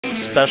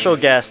Special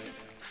guest,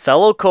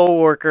 fellow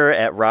co-worker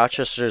at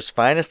Rochester's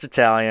finest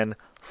Italian,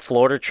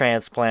 Florida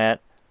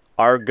transplant,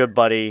 our good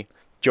buddy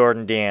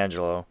Jordan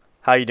DiAngelo.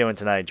 How you doing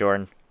tonight,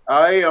 Jordan?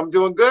 I'm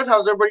doing good.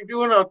 How's everybody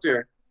doing out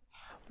there?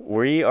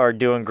 We are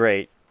doing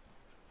great.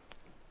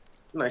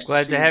 Nice to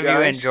Glad see to you have you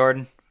in, guys.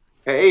 Jordan.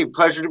 Hey,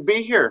 pleasure to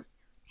be here.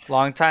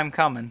 Long time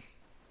coming.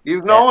 You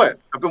Eh, know it.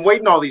 I've been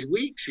waiting all these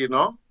weeks.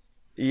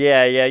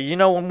 Yeah. You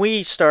know, when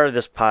we started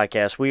this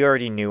podcast, we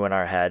already knew in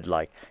our head,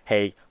 like,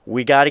 hey,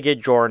 we got to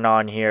get Jordan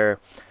on here,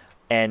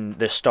 and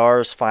the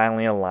stars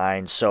finally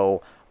aligned.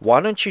 So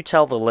why don't you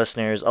tell the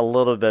listeners a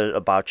little bit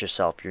about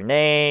yourself, your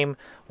name,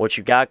 what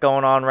you got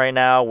going on right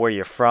now, where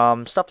you're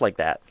from, stuff like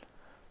that.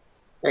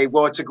 Hey,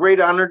 well, it's a great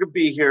honor to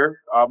be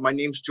here. My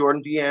name's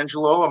Jordan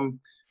DiAngelo. I'm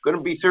going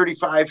to be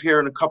 35 here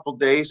in a couple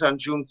days on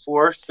June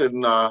 4th.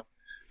 And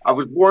I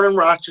was born in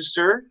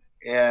Rochester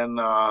and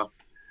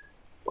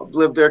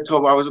lived there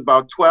till I was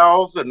about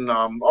 12. And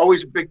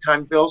always a big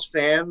time Bills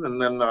fan. And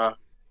then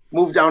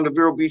moved down to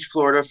Vero Beach,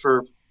 Florida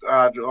for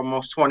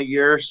almost 20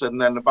 years. And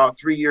then about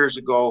 3 years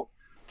ago,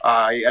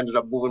 I ended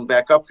up moving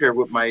back up here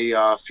with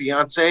my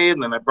fiance,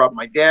 and then I brought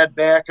my dad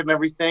back and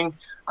everything.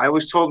 I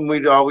always told him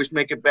we'd always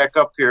make it back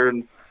up here,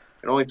 and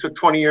it only took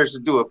 20 years to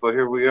do it, but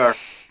here we are.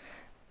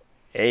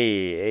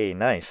 Hey,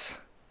 nice.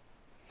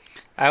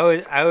 I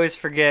always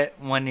forget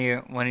when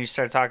you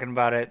start talking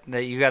about it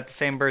that you got the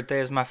same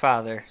birthday as my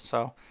father.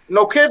 So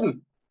No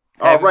kidding.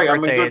 All happy right, I'm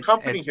in birthday. good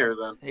company here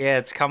then. Yeah,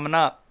 it's coming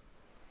up.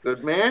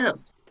 Good man.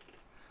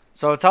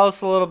 So tell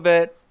us a little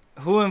bit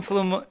who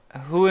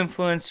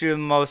influenced you the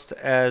most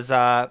as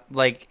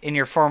like in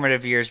your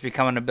formative years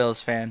becoming a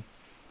Bills fan.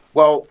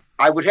 Well,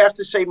 I would have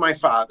to say my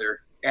father.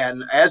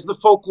 And as the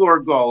folklore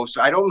goes,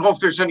 I don't know if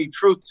there's any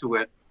truth to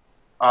it,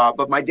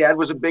 but my dad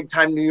was a big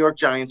time New York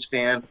Giants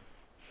fan.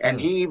 And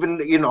Hmm. he even,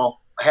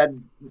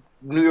 had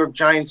New York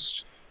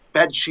Giants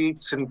bed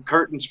sheets and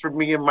curtains for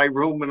me in my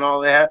room and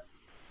all that.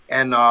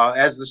 And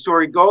as the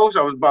story goes,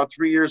 I was about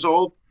 3 years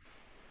old.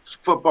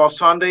 Football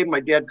Sunday, my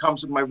dad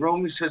comes in my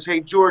room. He says,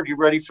 "Hey, George, you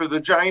ready for the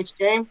Giants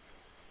game?"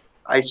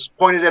 I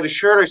pointed at his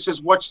shirt. I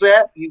says, "What's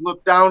that?" He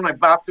looked down. I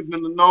bopped him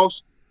in the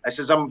nose. I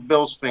says, "I'm a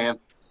Bills fan."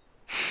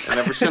 And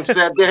ever since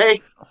that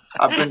day,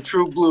 I've been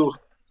true blue.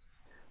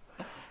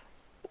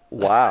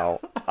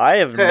 Wow. I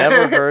have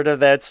never heard of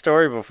that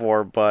story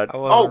before, but I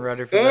wasn't Oh,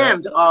 ready for that.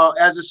 and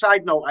as a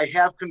side note, I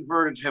have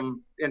converted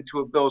him into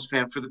a Bills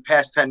fan for the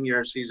past 10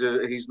 years. He's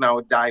now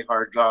a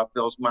diehard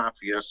Bills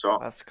Mafia. So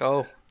Let's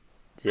go.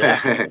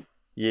 yeah,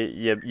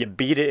 you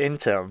beat it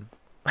into him.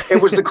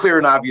 it was the clear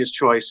and obvious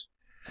choice.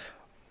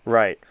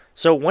 Right.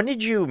 So when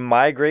did you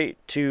migrate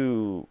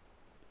to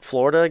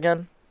Florida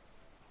again?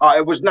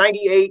 It was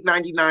 98,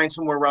 99,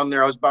 somewhere around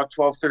there. I was about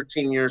 12,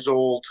 13 years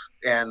old.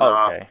 And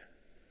Okay.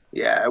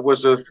 yeah, it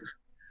wasn't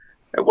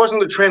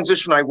the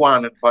transition I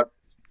wanted, but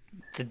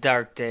The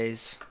dark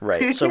days.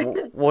 Right. So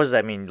what does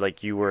that mean?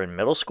 Like you were in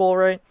middle school,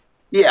 right?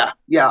 yeah,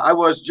 I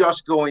was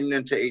just going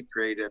into eighth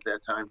grade at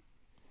that time.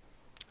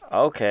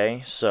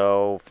 Okay.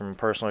 So from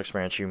personal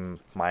experience, you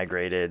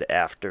migrated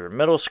after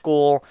middle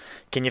school.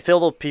 Can you fill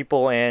the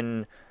people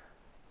in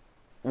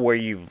where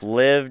you've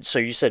lived? So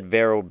you said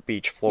Vero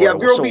Beach, Yeah, Florida.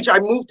 Vero So Beach. I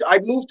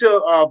moved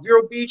to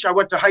Vero Beach. I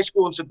went to high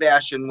school in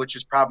Sebastian, which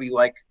is probably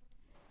like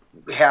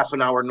half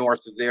an hour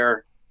north of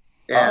there.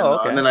 oh, And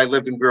okay. then I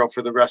lived in Vero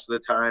for the rest of the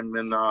time.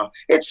 And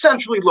it's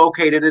centrally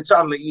located. It's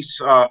on the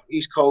east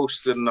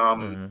coast, and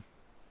Hmm.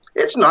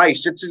 it's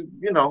nice. It's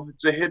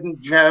a hidden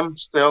gem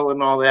still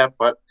and all that.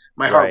 But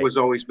my heart Right. was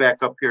always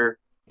back up here.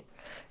 A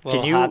Can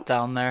little you? hot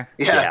down there.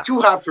 Yeah, Yeah. too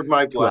hot for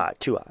my Too blood. hot.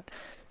 Too hot.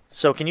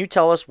 So can you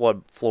tell us what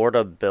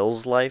Florida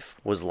Bills life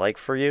was like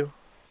for you?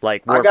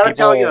 Like I were gotta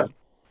tell you, people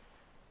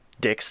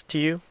dicks to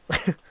you?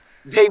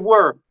 they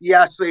were.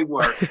 Yes, they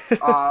were.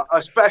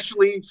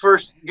 Especially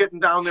first getting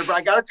down there. But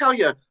I gotta tell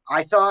you,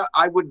 I thought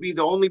I would be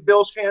the only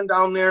Bills fan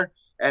down there.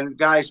 And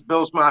guys,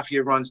 Bills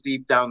Mafia runs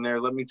deep down there.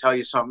 Let me tell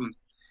you something.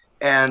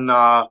 And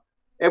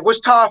it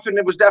was tough, and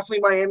it was definitely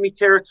Miami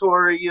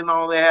territory and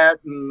all that.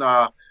 And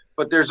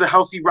but there's a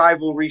healthy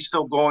rivalry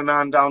still going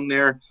on down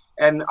there.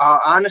 And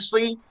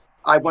honestly,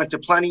 I went to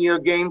plenty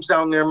of games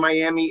down there in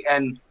Miami,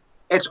 and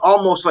it's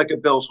almost like a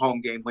Bills home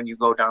game when you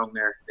go down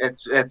there.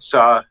 It's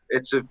a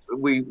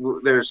we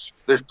there's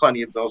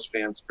plenty of Bills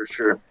fans for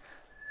sure.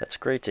 That's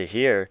great to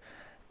hear.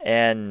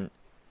 And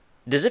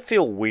does it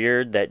feel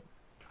weird that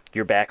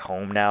you're back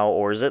home now,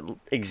 or is it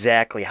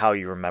exactly how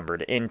you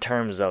remembered in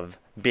terms of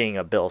being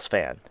a Bills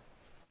fan?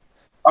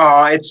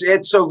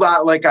 It's a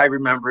lot like I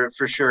remember it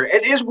for sure.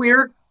 It is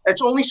weird.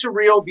 It's only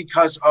surreal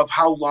because of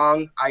how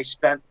long I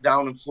spent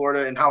down in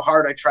Florida and how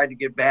hard I tried to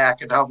get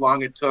back and how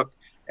long it took.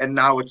 And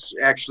now it's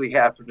actually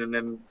happening,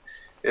 and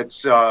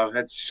it's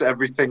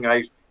everything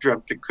I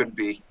dreamt it could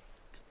be.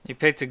 You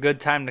picked a good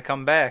time to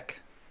come back.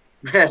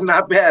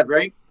 Not bad,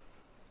 right?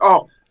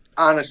 Oh,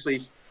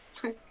 honestly,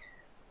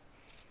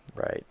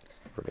 Right.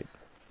 Right.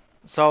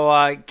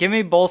 So give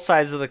me both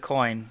sides of the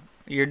coin.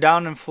 You're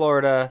down in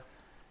Florida.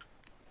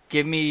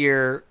 Give me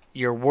your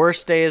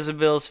worst day as a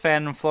Bills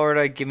fan in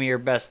Florida. Give me your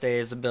best day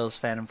as a Bills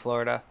fan in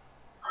Florida.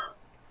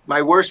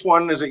 My worst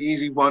one is an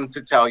easy one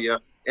to tell you.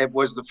 It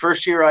was the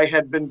first year I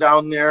had been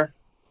down there.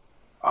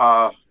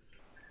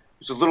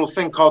 There's a little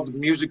thing called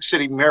the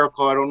City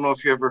Miracle. I don't know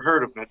if you ever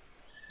heard of it,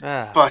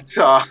 Ah, but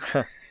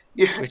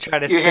you, we try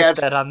to you skip had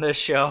that on this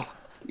show.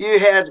 you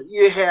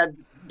had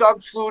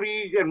Doug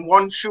Flutie in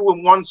one shoe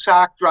and one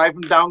sock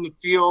driving down the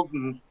field,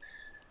 and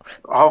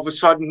all of a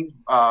sudden,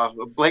 a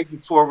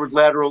blatant forward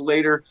lateral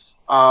later.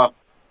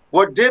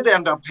 What did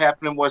end up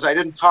happening was I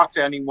didn't talk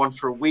to anyone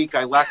for a week.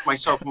 I locked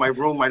myself in my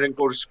room. I didn't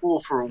go to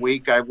school for a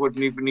week. I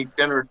wouldn't even eat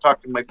dinner or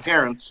talk to my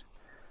parents.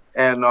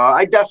 And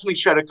I definitely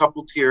shed a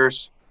couple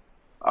tears.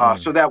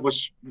 So that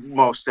was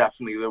most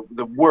definitely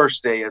the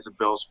worst day as a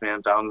Bills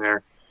fan down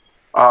there.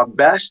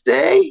 Best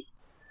day?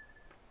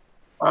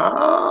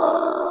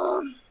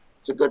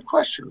 It's a good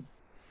question.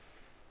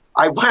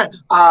 I went.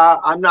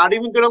 I'm not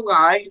even gonna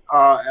lie.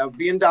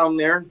 Being down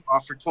there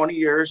for 20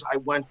 years, I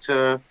went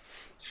to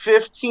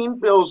 15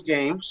 Bills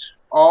games,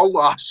 all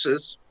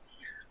losses.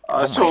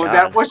 So God.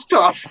 that was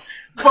tough.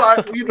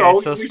 But you Okay, know,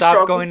 so we stop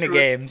struggled going to through it.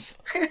 games.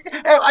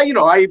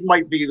 I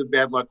might be the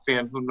bad luck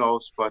fan. Who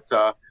knows? But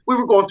we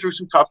were going through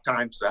some tough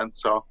times then.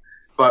 So,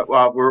 but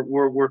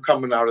we're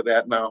coming out of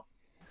that now.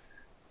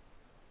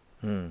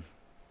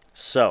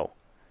 So,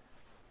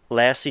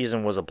 last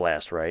season was a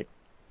blast, right?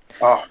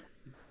 Oh,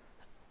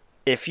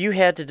 If you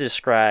had to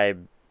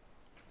describe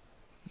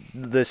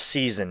the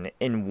season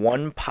in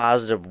one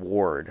positive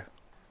word,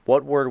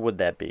 what word would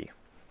that be?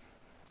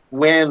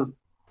 win.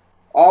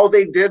 All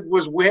they did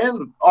was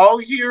win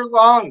all year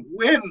long.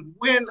 Win,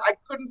 win. I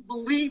couldn't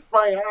believe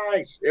my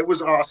eyes. It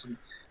was awesome.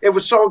 It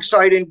was so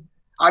exciting.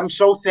 I'm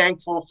so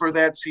thankful for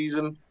that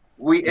season.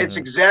 It's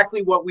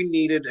exactly what we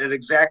needed at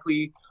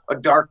exactly a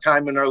dark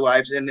time in our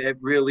lives, and it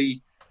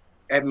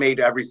made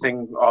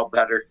everything all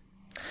better.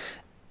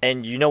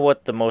 And you know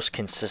what the most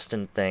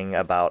consistent thing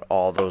about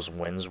all those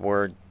wins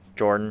were,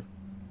 Jordan?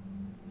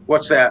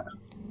 What's that?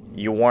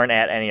 You weren't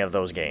at any of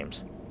those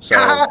games. So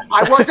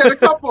I was at a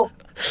couple.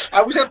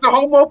 I was at the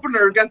home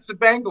opener against the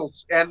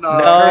Bengals, and No,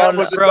 that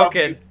was a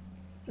broken.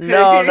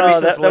 no, Curse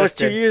is that was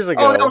 2 lifted. years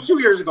ago. Oh, that was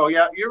 2 years ago.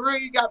 Yeah, you're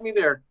right. You got me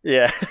there.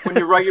 Yeah. When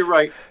you're right, you're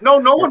right. No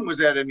one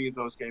was at any of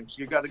those games.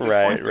 You got a good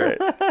Right, point there.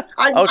 right.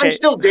 I'm Okay.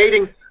 still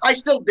dating. I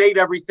still date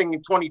everything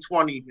in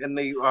 2020, and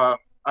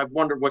I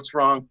wonder what's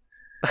wrong.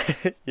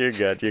 You're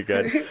good. You're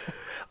good.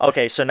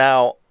 Okay, so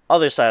now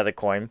other side of the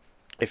coin.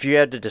 If you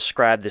had to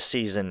describe the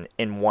season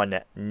in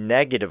one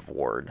negative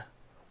word,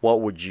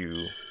 what would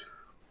you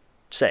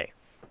say?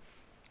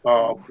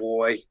 Oh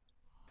boy,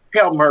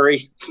 Hail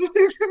Murray.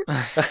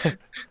 That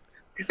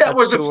That's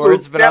was a 2 fluke.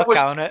 words, but That I'll was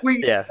count it.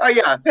 Yeah.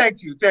 Yeah.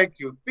 Thank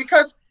you.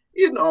 Because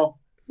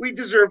we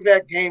deserve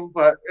that game,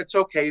 but it's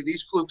okay.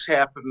 These flukes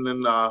happen,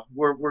 and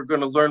we're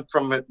going to learn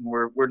from it, and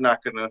we're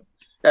not going to.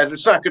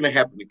 It's not going to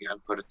happen again.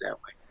 Put it that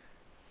way.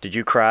 Did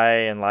you cry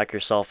and lock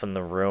yourself in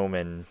the room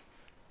and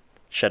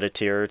shed a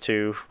tear or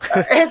two?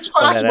 It's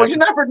possible. You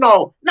never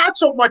know. Not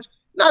so much.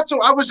 Not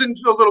so. I was in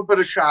a little bit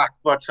of shock,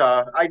 but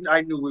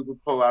I knew we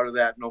would pull out of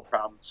that, no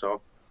problem.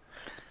 So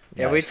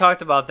Yeah, we Nice.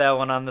 talked about that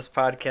one on this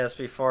podcast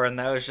before, and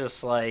that was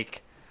just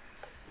like,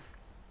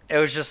 it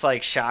was just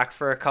like shock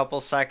for a couple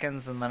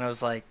seconds, and then it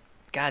was like,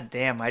 God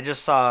damn, I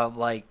just saw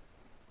like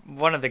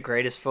one of the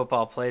greatest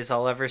football plays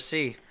I'll ever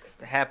see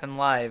happen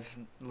live.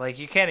 Like,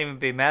 you can't even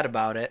be mad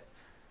about it.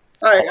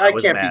 I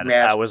was can't mad. be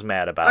mad. I was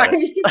mad about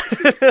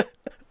it.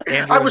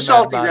 Andrew I was mad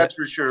salty, about that's it.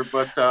 for sure.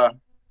 But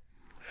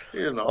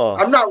Oh.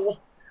 I'm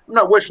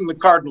not wishing the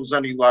Cardinals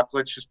any luck.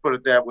 Let's just put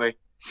it that way.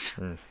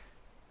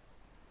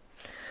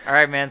 All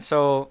right, man.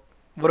 So,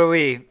 what are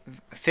we?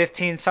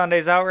 15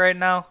 Sundays out right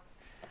now?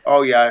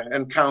 Oh yeah,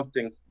 and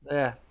counting.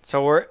 Yeah.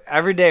 So we're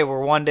every day we're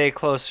one day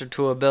closer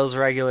to a Bills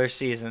regular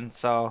season.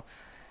 So,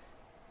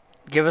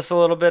 give us a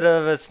little bit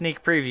of a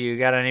sneak preview. You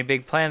got any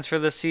big plans for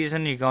this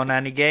season? You going to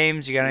any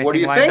games? You got anything What do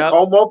you lined think? up?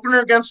 Home opener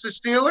against the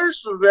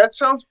Steelers? That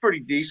sounds pretty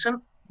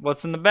decent.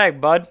 What's in the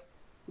bag, bud?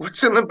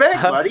 What's in the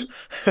bag, buddy?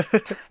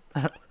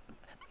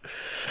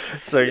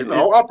 So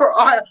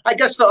I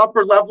guess the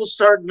upper level's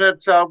starting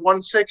at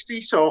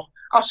 160. So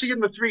I'll see you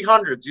in the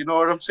 300s. You know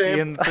what I'm See you saying?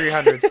 in the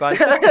 300s,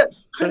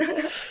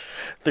 bud.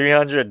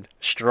 300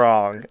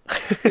 strong.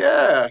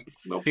 Yeah,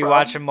 no Be problem.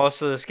 watching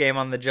most of this game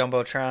on the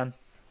Jumbotron.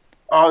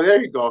 Oh,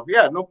 there you go.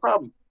 Yeah, no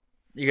problem.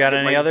 You got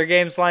any other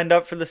games lined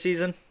up for the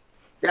season?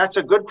 That's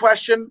a good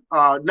question.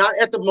 Not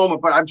at the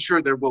moment, but I'm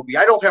sure there will be.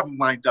 I don't have them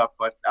lined up,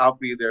 but I'll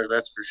be there.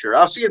 That's for sure.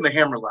 I'll see you in the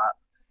Hammer Lot.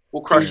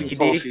 We'll crush some TBD.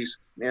 Kolsch's.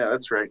 Yeah,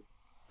 that's right.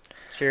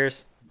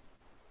 Cheers.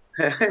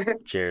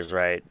 Cheers,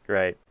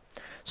 right.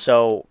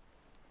 So,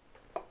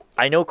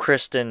 I know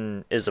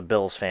Kristen is a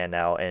Bills fan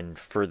now, and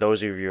for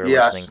those of you who are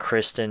Yes. listening,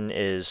 Kristen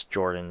is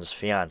Jordan's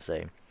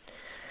fiance.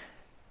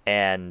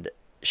 And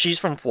she's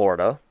from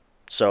Florida,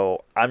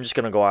 so I'm just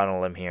going to go out on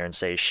a limb here and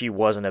say she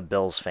wasn't a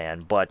Bills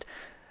fan, but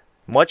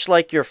much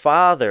like your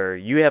father,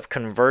 you have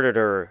converted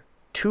her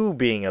to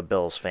being a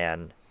Bills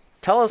fan.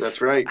 Tell us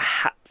That's right.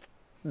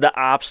 the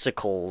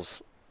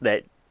obstacles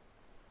that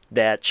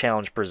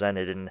challenge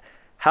presented and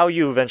how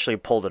you eventually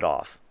pulled it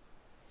off.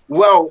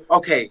 Well,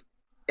 okay.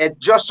 it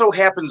just so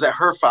happens that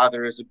her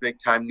father is a big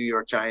time New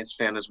York Giants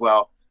fan as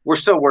well. We're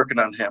still working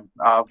on him.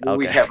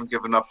 We Okay. haven't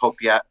given up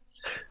hope yet.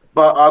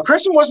 But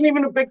Kristen wasn't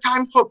even a big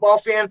time football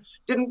fan,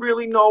 didn't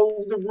really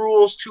know the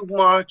rules too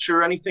much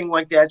or anything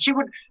like that. She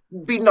would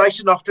be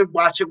nice enough to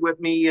watch it with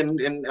me, and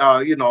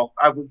you know,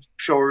 I would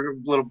show her a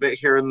little bit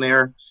here and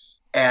there.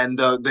 And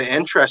the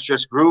interest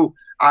just grew.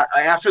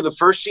 After the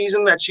first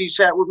season that she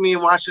sat with me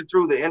and watched it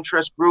through, the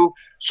interest grew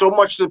so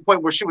much to the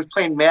point where she was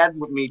playing Madden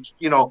with me,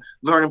 you know,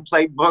 learning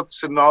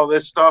playbooks and all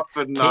this stuff.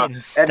 And Getting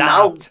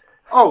now, stopped.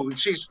 oh,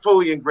 she's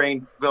fully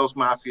ingrained Bills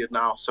Mafia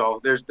now. So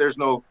there's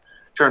no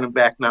turning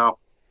back now.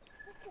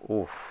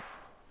 Oof.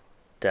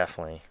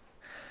 Definitely.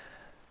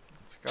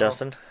 Let's go.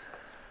 Justin?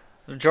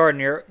 So Jordan,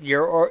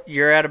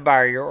 you're at a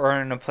bar. You're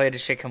ordering a plate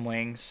of chicken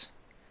wings.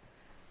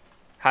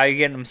 How you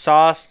getting them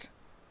sauced?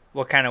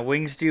 What kind of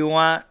wings do you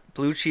want?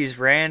 Blue cheese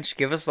ranch?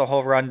 Give us the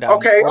whole rundown.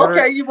 Okay,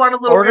 you want a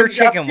little order in-depth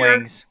chicken here?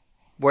 wings.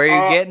 Where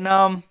are you getting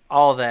them?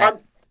 All that.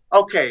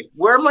 Okay,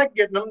 where am I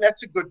getting them?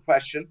 That's a good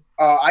question.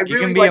 I You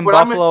really can be like in when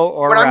Buffalo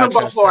or when I'm in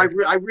Rochester.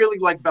 Buffalo. I really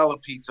like Bella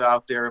Pizza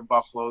out there in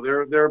Buffalo.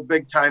 They're a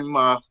big time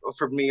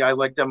for me. I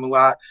like them a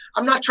lot.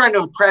 I'm not trying to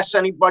impress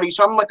anybody,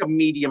 so I'm like a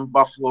medium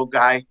Buffalo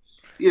guy.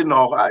 You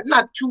know,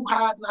 not too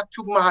hot, not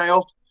too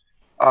mild.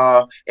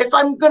 If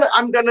I'm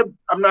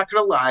not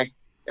gonna lie.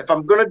 If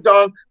I'm gonna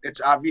dunk,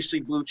 it's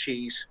obviously blue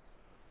cheese.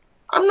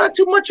 I'm not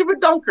too much of a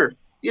dunker.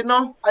 You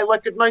know, I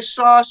like a nice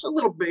sauce, a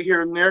little bit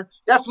here and there.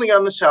 Definitely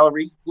on the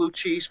celery, blue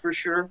cheese for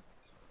sure.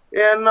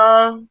 And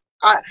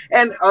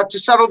to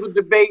settle the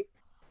debate,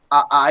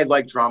 I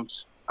like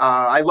drums.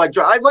 I like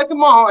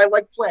them all. I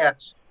like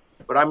flats,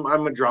 but I'm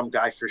a drum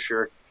guy for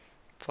sure.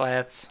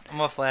 Flats.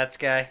 I'm a flats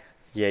guy.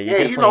 Yeah, you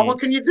Yeah, you know, what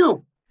can you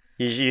do?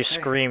 You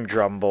scream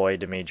drum boy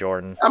to me,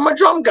 Jordan. I'm a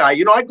drum guy.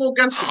 You know, I go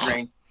against the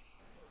grain.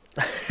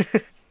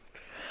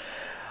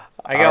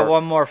 I got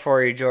one more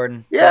for you,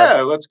 Jordan.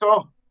 Yeah, let's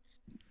go.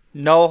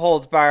 No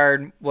holds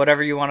barred,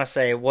 whatever you want to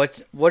say.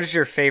 What is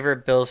your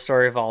favorite Bills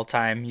story of all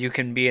time? You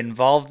can be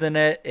involved in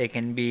it. It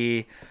can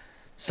be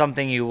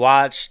something you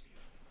watched,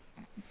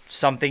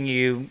 something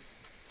you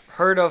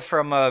heard of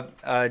from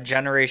a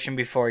generation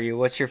before you.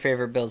 What's your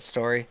favorite Bills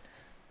story?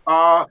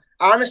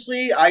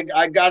 Honestly,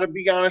 I gotta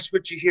be honest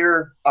with you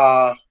here.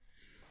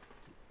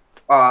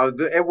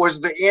 It was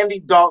the Andy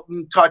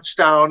Dalton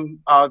touchdown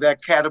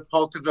that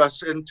catapulted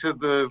us into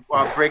the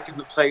breaking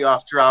the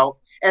playoff drought.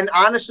 And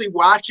honestly,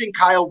 watching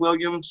Kyle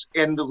Williams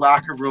in the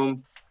locker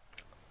room,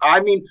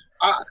 I mean,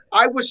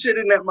 I was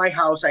sitting at my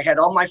house. I had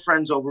all my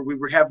friends over. We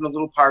were having a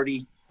little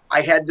party. I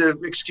had to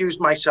excuse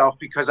myself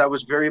because I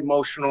was very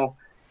emotional.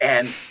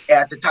 And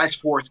at the time's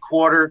fourth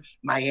quarter,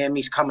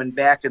 Miami's coming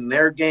back in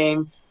their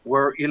game.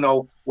 We're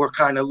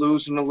kind of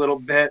losing a little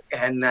bit.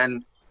 And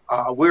then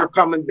we're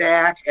coming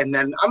back. And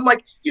then I'm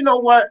like, you know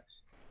what?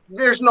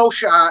 There's no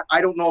shot. I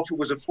don't know if it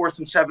was a 4th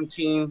and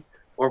 17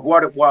 or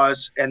what it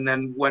was. And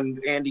then when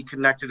Andy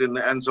connected in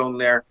the end zone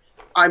there,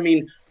 I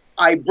mean,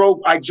 I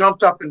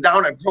jumped up and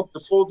down. I broke the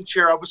folding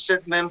chair I was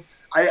sitting in.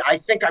 I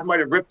think I might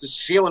have ripped the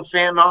ceiling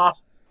fan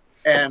off.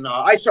 And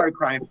I started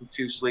crying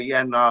profusely.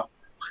 And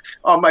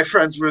all my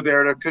friends were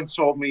there to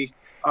console me.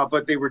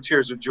 But they were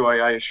tears of joy,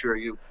 I assure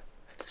you.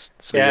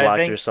 So you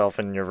locked yourself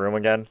in your room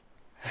again?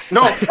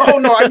 No. Oh,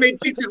 no. I made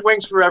pizza and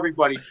wings for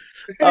everybody.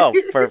 Oh,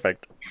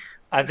 perfect.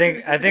 I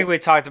think we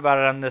talked about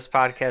it on this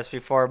podcast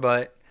before,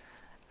 but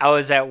I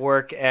was at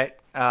work at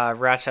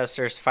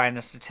Rochester's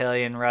finest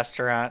Italian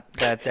restaurant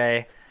that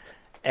day,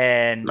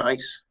 and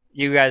nice.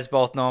 You guys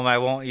both know him. I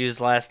won't use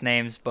last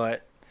names,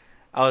 but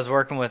I was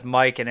working with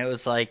Mike, and it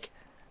was like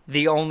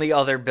the only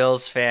other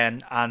Bills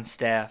fan on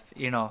staff.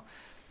 You know,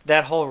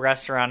 that whole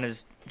restaurant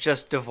is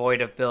just devoid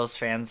of Bills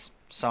fans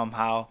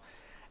somehow.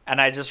 And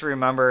I just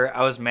remember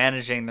I was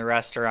managing the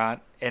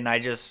restaurant, and I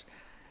just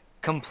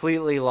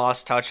completely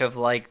lost touch of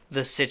like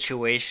the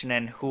situation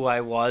and who I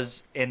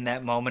was in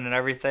that moment and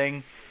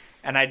everything.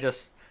 And I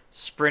just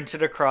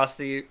sprinted across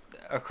the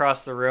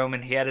room,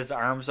 and he had his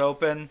arms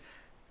open,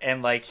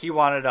 and like he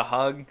wanted a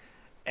hug,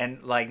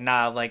 and like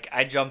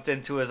I jumped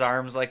into his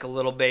arms like a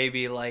little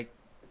baby, like,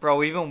 bro,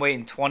 we've been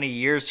waiting 20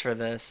 years for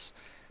this.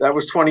 That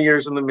was 20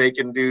 years in the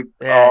making, dude.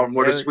 Yeah,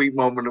 what a sweet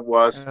moment it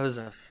was. That was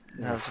a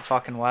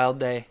fucking wild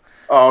day.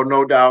 Oh,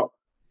 no doubt.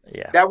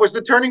 Yeah. That was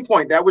the turning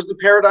point. That was the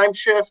paradigm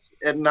shift,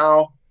 and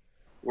now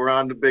we're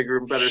on to bigger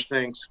and better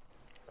things.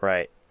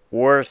 Right.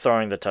 We're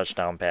throwing the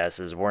touchdown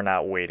passes. We're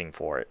not waiting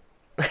for it.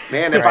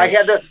 Man, if I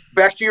had to,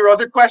 back to your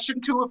other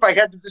question too, if I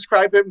had to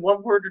describe it in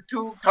one word or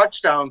two,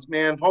 touchdowns,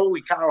 man,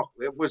 holy cow.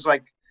 It was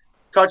like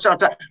touchdown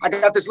time. I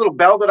got this little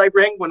bell that I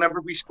ring whenever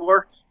we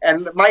score,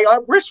 and my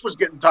wrist was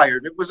getting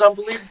tired. It was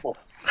unbelievable.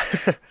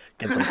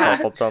 Get some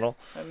carpal tunnel.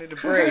 I need a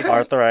brace.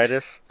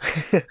 Arthritis.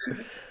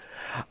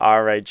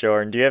 All right,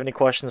 Jordan. Do you have any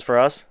questions for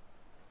us?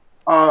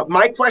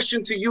 My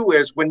question to you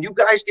is, when you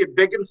guys get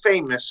big and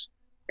famous,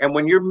 and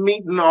when you're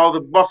meeting all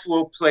the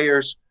Buffalo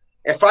players,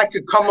 if I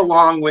could come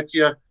along with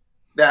you,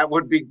 that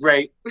would be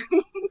great.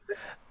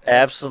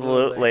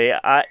 Absolutely.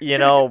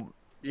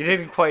 You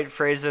didn't quite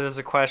phrase it as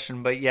a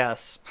question, but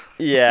yes.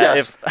 Yeah,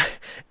 Yes.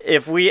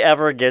 if we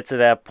ever get to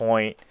that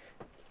point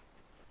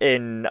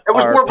in It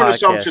was our more of an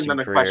assumption podcasting than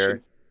a career,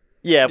 question.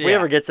 yeah, if we Yeah.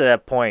 ever get to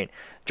that point,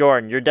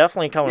 Jordan, you're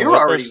definitely coming You're with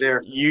already us.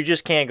 there. You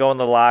just can't go in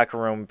the locker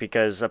room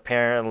because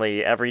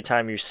apparently every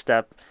time you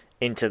step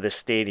into the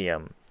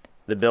stadium,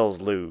 the Bills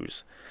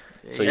lose.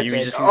 So You you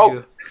got just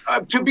Juju.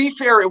 To be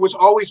fair, it was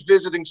always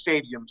visiting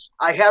stadiums.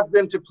 I have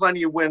been to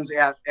plenty of wins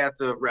at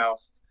the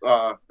Ralph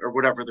or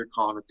whatever they're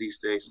calling it these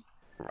days.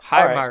 all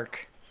Hi, right.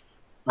 Mark.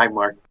 Hi,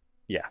 Mark.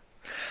 Yeah.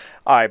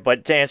 All right,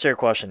 but to answer your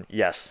question,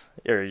 yes,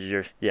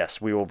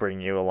 yes, we will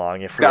bring you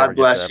along if we ever God get to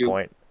bless that you.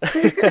 point.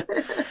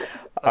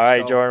 All Let's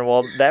right, go. Jordan.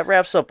 Well, that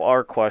wraps up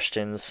our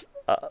questions.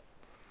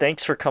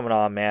 Thanks for coming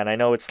on, man. I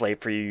know it's late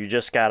for you. You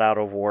just got out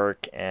of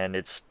work, and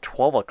it's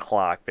 12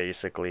 o'clock,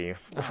 basically,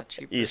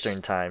 Jeepers.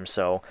 Eastern time.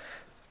 So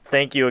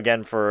thank you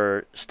again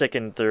for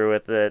sticking through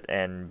with it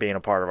and being a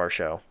part of our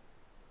show.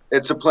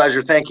 It's a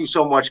pleasure. Thank you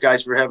so much,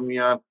 guys, for having me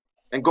on.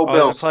 And go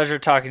Always a Bills. pleasure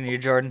talking to you,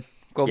 Jordan.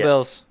 Go Yeah.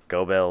 Bills.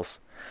 Go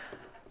Bills.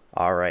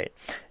 All right.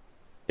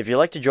 If you'd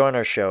like to join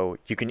our show,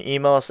 you can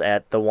email us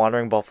at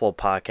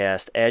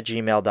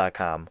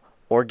thewanderingbuffalopodcast@gmail.com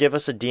or give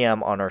us a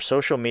DM on our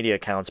social media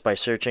accounts by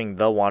searching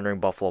The Wandering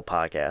Buffalo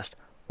Podcast.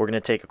 We're going to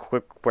take a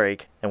quick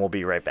break, and we'll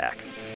be right back.